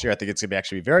game next year. I think it's gonna be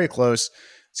actually very close.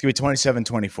 It's gonna be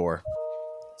 27-24.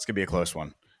 It's gonna be a close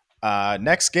one.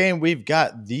 Next game we've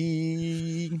got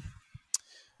this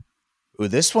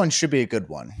one should be a good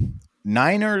one.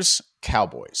 Niners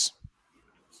Cowboys.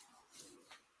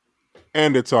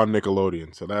 And it's on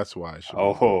Nickelodeon, so that's why.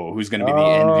 Who's going to be the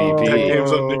That MVP?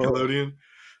 game's on Nickelodeon.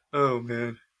 Oh,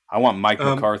 man. I want Mike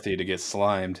McCarthy to get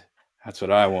slimed. That's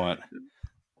what I want.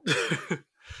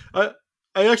 I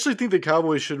actually think the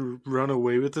Cowboys should run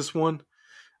away with this one.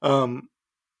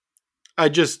 I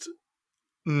just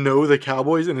know the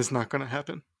Cowboys, and it's not going to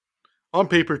happen. On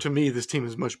paper, to me, this team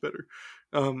is much better.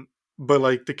 But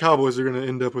like the Cowboys are going to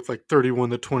end up with like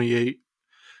 31-28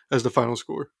 as the final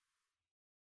score.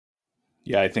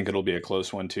 Yeah, I think it'll be a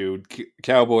close one too.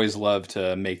 Cowboys love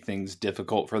to make things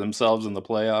difficult for themselves in the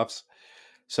playoffs.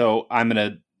 So I'm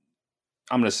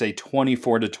gonna say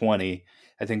 24-20.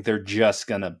 I think they're just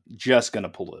gonna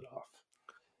pull it off.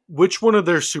 Which one of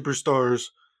their superstars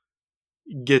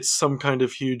gets some kind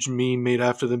of huge meme made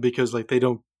after them because like they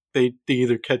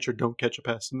either catch or don't catch a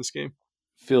pass in this game?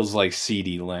 Feels like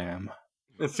CeeDee Lamb.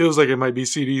 It feels like it might be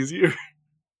CeeDee's year.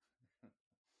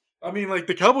 I mean, like,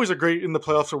 the Cowboys are great in the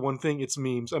playoffs for one thing. It's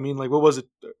memes. I mean, like, what was it?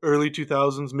 Early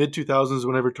 2000s, mid 2000s,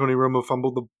 whenever Tony Romo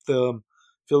fumbled the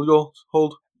field goal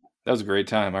hold. That was a great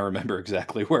time. I remember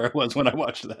exactly where I was when I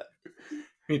watched that.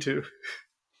 Me too.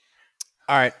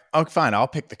 All right, fine. I'll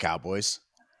pick the Cowboys.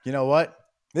 You know what?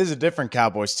 This is a different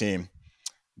Cowboys team.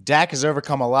 Dak has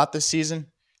overcome a lot this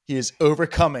season. He is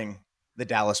overcoming the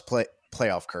Dallas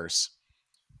playoff curse.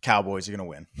 Cowboys are going to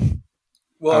win.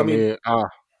 Well, I mean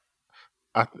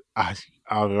I got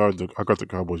the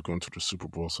Cowboys going to the Super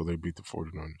Bowl, so they beat the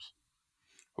 49ers.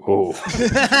 Oh.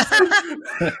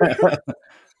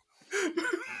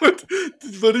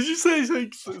 what did you say?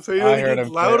 Say I heard it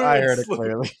him. louder. I heard it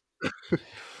clearly.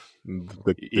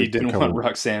 He didn't want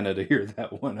Roxana to hear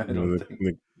that one. I don't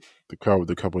think. The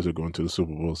Cowboys are going to the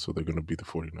Super Bowl, so they're going to beat the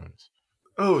 49ers.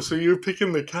 Oh, so you're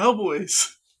picking the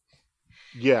Cowboys?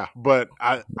 Yeah, but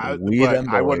I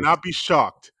will not be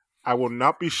shocked. I will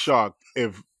not be shocked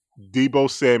if Deebo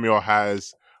Samuel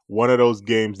has one of those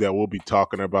games that we'll be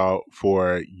talking about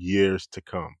for years to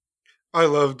come. I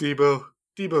love Deebo.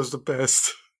 Deebo's the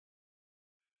best.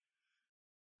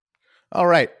 All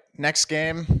right, next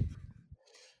game.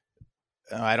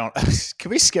 I don't. Can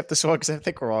we skip this one? Because I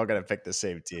think we're all going to pick the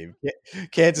same team.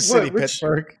 Kansas City, Which?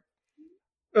 Pittsburgh.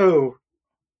 Oh,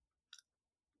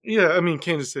 yeah. I mean,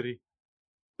 Kansas City.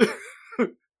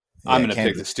 I'm going to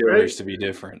pick the Steelers to be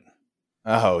different.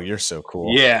 Oh, you're so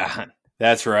cool. Yeah,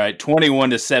 that's right.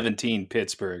 21-17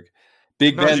 Pittsburgh.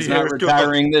 Big Ben's not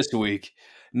retiring this week.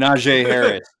 Najee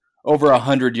Harris, over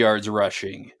 100 yards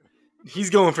rushing.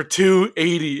 He's going for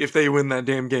 280 if they win that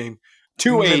damn game.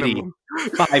 280,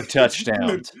 5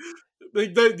 touchdowns.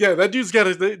 That dude's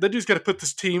got to put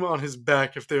this team on his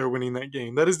back if they are winning that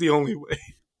game. That is the only way.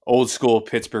 Old school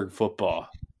Pittsburgh football.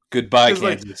 Goodbye,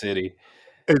 Kansas City.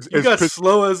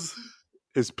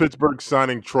 Is Pittsburgh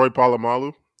signing Troy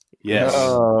Polamalu? Yes.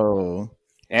 Oh.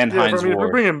 And Hines Ward.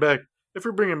 If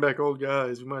we're bringing back old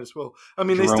guys, we might as well. I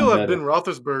mean, they still have Ben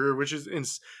Roethlisberger, which is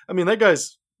that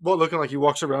guy's looking like he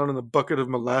walks around in a bucket of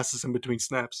molasses in between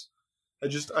snaps.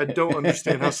 I don't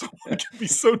understand how someone can be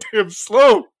so damn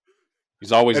slow.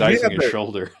 He's always icing his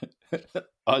shoulder.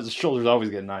 His shoulder's always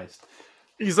getting iced.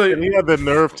 He's like, and he had the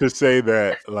nerve to say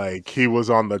that like he was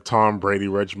on the Tom Brady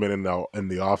regimen in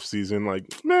the offseason. Like,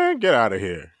 man, get out of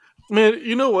here. Man,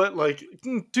 you know what? Like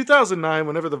in 2009,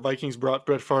 whenever the Vikings brought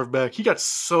Brett Favre back, he got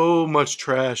so much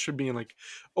trash for being like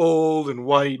old and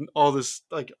white and all this,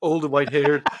 like old and white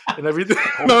haired and everything.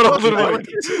 Not old and white,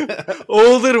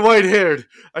 old and white haired.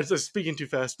 I was speaking too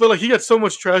fast, but like he got so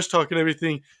much trash talk and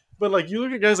everything. But like you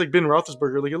look at guys like Ben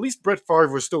Roethlisberger, like at least Brett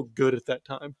Favre was still good at that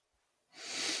time.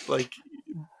 Like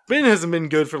Ben hasn't been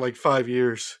good for like 5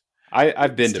 years.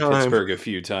 I've been to Pittsburgh a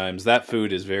few times. That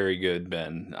food is very good,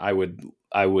 Ben. I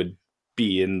would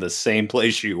be in the same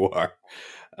place you are.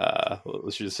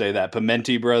 Let's just say that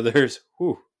Pimenti Brothers.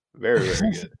 Whew, very,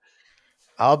 very good.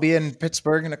 I'll be in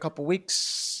Pittsburgh in a couple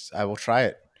weeks. I will try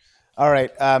it. All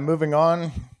right, moving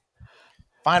on.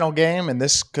 Final game, and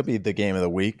this could be the game of the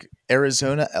week.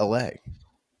 Arizona, LA.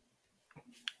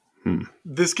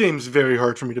 This game's very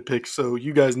hard for me to pick, so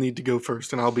you guys need to go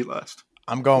first, and I'll be last.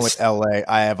 I'm going with LA.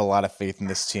 I have a lot of faith in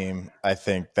this team. I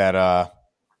think that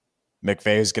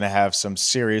McVay is going to have some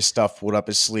serious stuff pulled up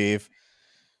his sleeve.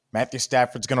 Matthew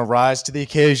Stafford's going to rise to the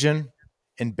occasion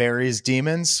and bury his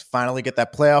demons, finally get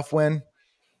that playoff win,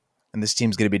 and this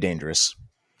team's going to be dangerous.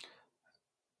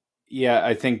 Yeah,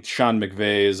 I think Sean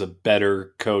McVay is a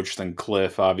better coach than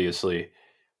Cliff, obviously.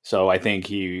 So I think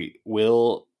he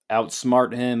will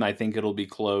outsmart him. I think it'll be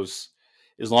close.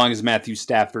 As long as Matthew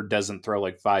Stafford doesn't throw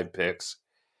like 5 picks.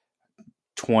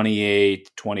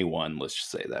 28-21, let's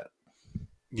just say that.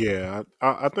 Yeah,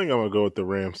 I think I'm going to go with the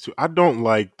Rams, too. I don't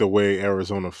like the way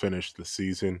Arizona finished the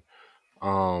season.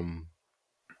 Kyler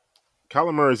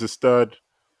Murray's a stud.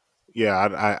 Yeah,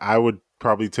 I would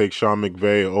probably take Sean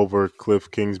McVay over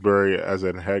Cliff Kingsbury as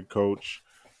a head coach.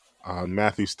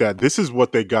 Matthew Stafford. This is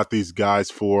what they got these guys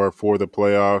for the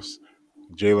playoffs.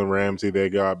 Jalen Ramsey they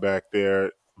got back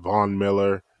there. Von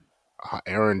Miller,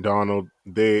 Aaron Donald.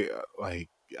 They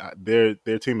their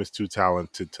team is too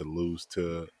talented to lose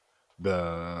to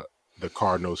the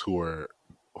Cardinals, who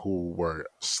were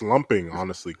slumping,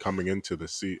 honestly, coming into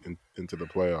the into the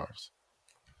playoffs.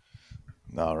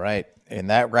 All right, and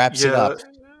that wraps it up.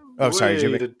 Oh, sorry,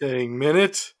 Jimmy. Wait a dang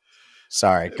minute.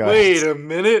 Sorry, go ahead. Wait a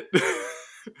minute.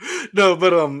 No,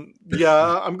 but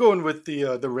yeah, I'm going with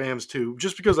the Rams too,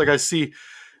 just because like I see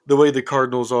the way the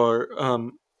Cardinals are.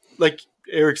 Like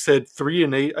Eric said,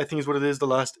 3-8, I think is what it is.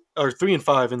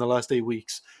 3-5 in the last 8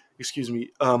 weeks. Excuse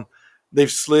me. They've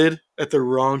slid at the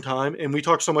wrong time, and we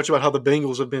talk so much about how the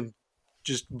Bengals have been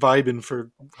just vibing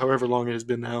for however long it has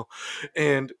been now,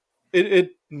 and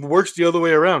it works the other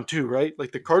way around too, right?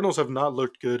 Like the Cardinals have not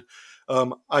looked good.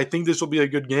 I think this will be a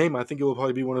good game. I think it will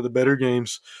probably be one of the better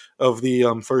games of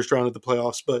the first round of the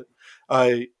playoffs. But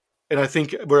I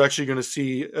think we're actually going to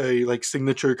see a like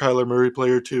signature Kyler Murray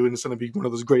player too, and it's going to be one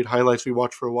of those great highlights we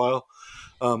watch for a while.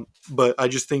 But I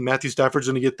just think Matthew Stafford's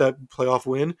going to get that playoff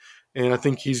win, and I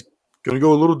think he's going to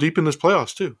go a little deep in this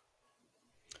playoffs too.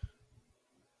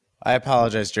 I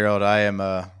apologize, Gerald. I am,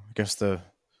 I guess the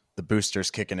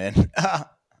booster's kicking in.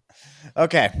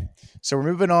 Okay, so we're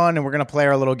moving on, and we're going to play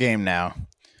our little game now.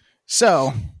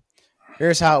 So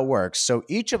here's how it works. So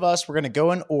each of us, we're going to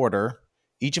go in order.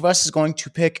 Each of us is going to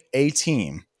pick a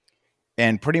team,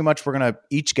 and pretty much we're going to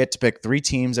each get to pick 3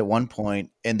 teams at one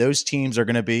point, and those teams are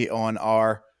going to be on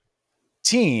our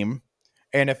team.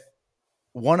 And if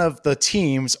one of the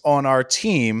teams on our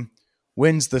team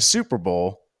wins the Super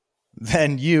Bowl,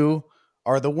 then you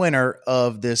are the winner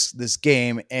of this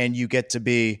game, and you get to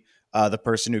be the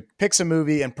person who picks a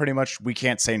movie, and pretty much we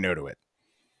can't say no to it.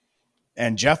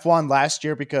 And Jeff won last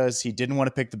year because he didn't want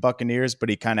to pick the Buccaneers, but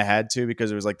he kind of had to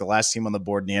because it was like the last team on the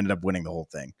board, and he ended up winning the whole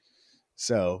thing.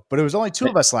 So, but it was only two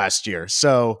of us last year.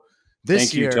 So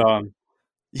this year, Tom.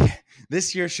 Yeah,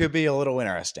 this year should be a little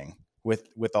interesting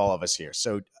with all of us here.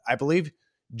 So I believe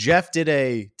Jeff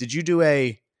did you do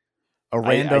a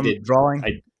random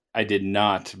drawing? I did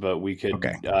not, but we could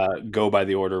go by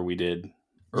the order we did.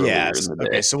 Yes.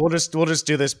 Okay. So we'll just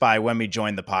do this by when we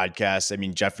join the podcast. I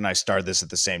mean, Jeff and I started this at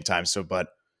the same time. So, but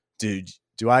do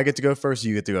I get to go first? Or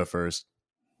you get to go first.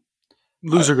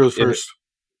 Loser goes first.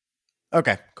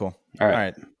 Okay. Cool. All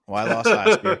right. Well, I lost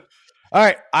last year. All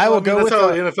right. I will go that's with how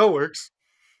the NFL works.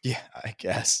 Yeah, I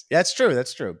guess. Yeah, that's true.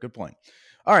 That's true. Good point.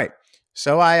 All right.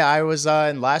 So I was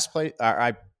in last place.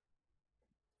 Sorry.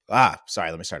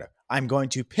 Let me start up. I'm going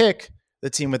to pick the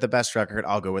team with the best record.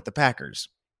 I'll go with the Packers.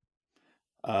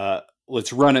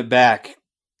 Let's run it back,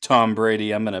 Tom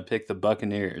Brady. I'm going to pick the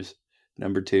Buccaneers,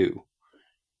 number 2.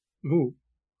 Ooh.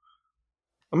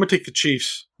 I'm going to take the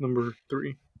Chiefs, number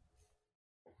 3.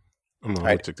 I'm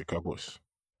going to take the Cowboys.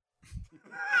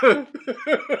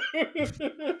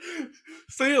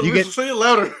 Say it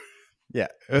louder. Yeah.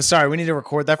 Sorry, we need to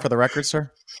record that for the record,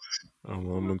 sir. I'm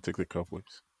going to take the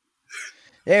Cowboys.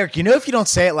 Eric, if you don't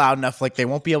say it loud enough, like they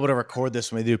won't be able to record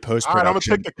this when they do post-production. All right, I'm going to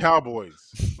take the Cowboys.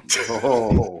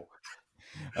 All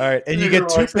right, and you get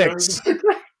 2 picks.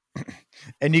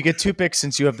 And you get 2 picks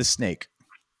since you have the snake.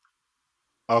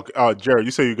 Okay, Jared,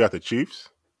 you say you got the Chiefs?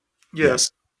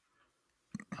 Yes.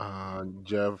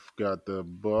 Jeff got the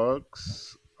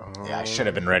Bucks. Yeah, I should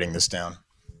have been writing this down.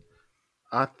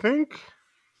 I think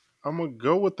I'm going to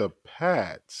go with the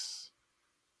Pats.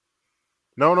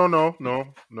 No.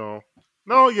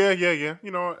 No, yeah. You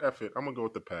know what? F it. I'm going to go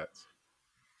with the Pats.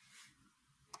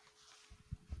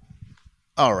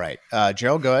 All right.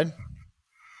 Gerald, go ahead.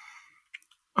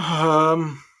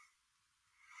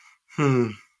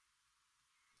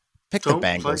 Pick the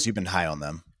Bengals. You've been high on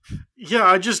them. Yeah,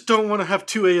 I just don't want to have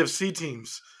 2 AFC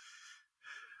teams.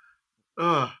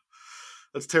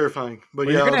 That's terrifying. But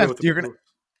well, you're going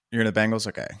to Bengals?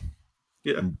 Okay.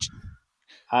 Yeah.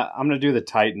 I'm going to do the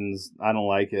Titans. I don't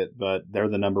like it, but they're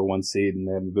the number 1 seed and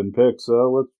they haven't been picked,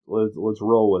 so let's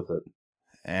roll with it.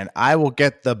 And I will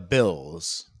get the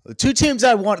Bills. The 2 teams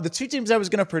I was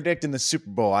going to predict in the Super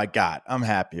Bowl, I got. I'm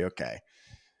happy. Okay.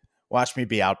 Watch me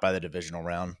be out by the divisional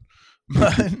round. So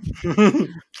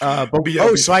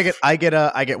I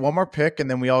get one more pick,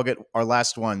 and then we all get our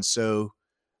last one. So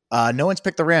no one's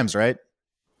picked the Rams, right?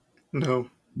 No.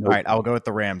 All right, I'll go with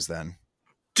the Rams then.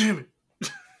 Damn it.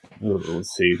 Let's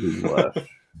see who's left.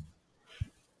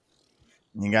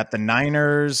 You got the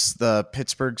Niners, the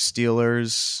Pittsburgh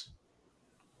Steelers,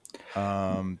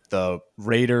 the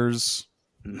Raiders,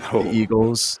 the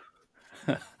Eagles.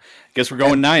 Guess we're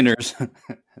going Niners.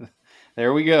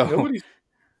 There we go.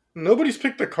 Nobody's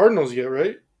picked the Cardinals yet,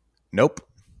 right? Nope.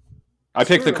 I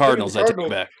picked the Cardinals. I take it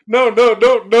back. No.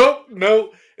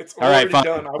 It's already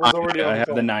done. I was already on I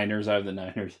have the Niners.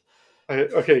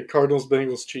 Okay, Cardinals,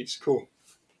 Bengals, Chiefs. Cool.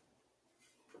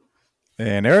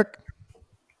 And Eric?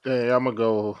 Hey, I'm going to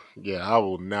go. Yeah, I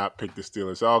will not pick the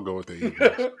Steelers. I'll go with the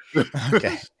Eagles.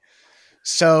 Okay.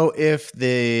 So if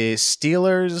the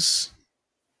Steelers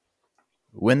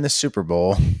win the Super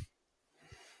Bowl,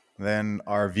 then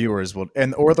our viewers will,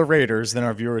 or the Raiders, then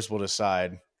our viewers will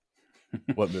decide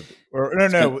what movie. Or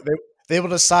no, they will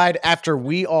decide after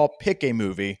we all pick a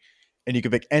movie, and you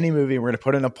can pick any movie. We're going to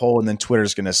put in a poll, and then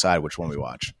Twitter's going to decide which one we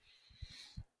watch.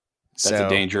 That's a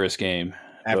dangerous game.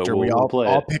 After we all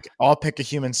pick a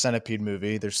Human Centipede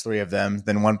movie. There's 3 of them.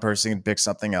 Then one person can pick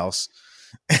something else.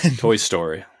 Toy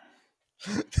Story.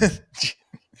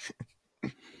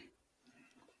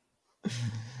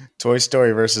 Toy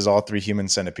Story versus all 3 Human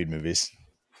Centipede movies.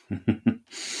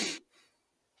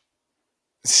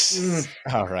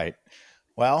 All right.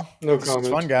 Well, this was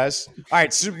fun, guys. All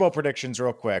right, Super Bowl predictions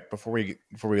real quick before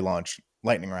we launch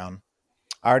lightning round.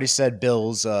 I already said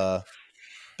Bills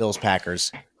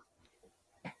Packers.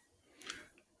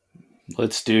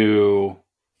 Let's do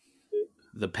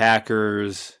the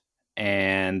Packers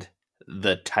and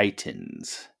the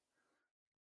Titans.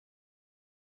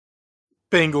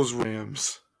 Bengals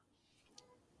Rams.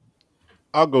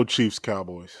 I'll go Chiefs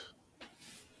Cowboys.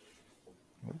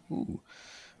 Ooh.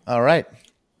 All right.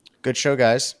 Good show,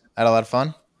 guys. I had a lot of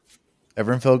fun.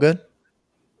 Everyone feel good?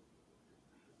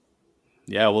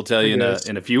 Yeah, we'll tell you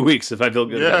in a few weeks if I feel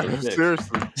good. Yeah,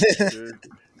 seriously.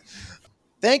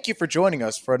 Thank you for joining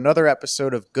us for another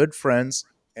episode of Good Friends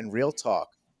and Real Talk.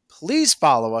 Please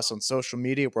follow us on social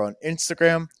media. We're on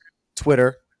Instagram,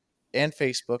 Twitter, and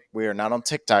Facebook. We are not on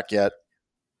TikTok yet.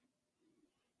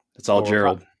 It's all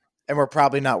Gerald. And we're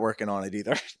probably not working on it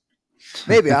either.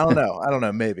 Maybe. I don't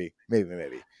know. Maybe.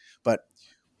 But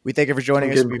we thank you for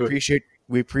joining us.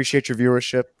 We appreciate your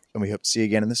viewership, and we hope to see you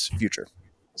again in the future.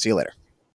 See you later.